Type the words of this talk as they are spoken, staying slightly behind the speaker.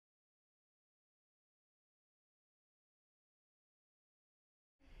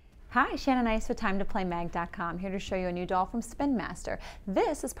Hi, Shannon Ice with TimeToPlayMag.com, here to show you a new doll from Spin Master.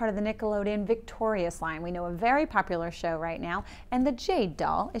 This is part of the Nickelodeon Victorious line. We know a very popular show right now, and the Jade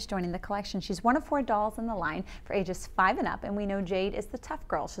doll is joining the collection. She's one of 4 dolls in the line for ages 5 and up, and we know Jade is the tough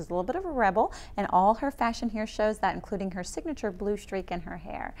girl. She's a little bit of a rebel, and all her fashion here shows that, including her signature blue streak in her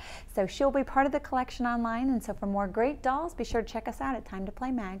hair. So she'll be part of the collection online, and so for more great dolls, be sure to check us out at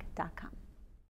TimeToPlayMag.com.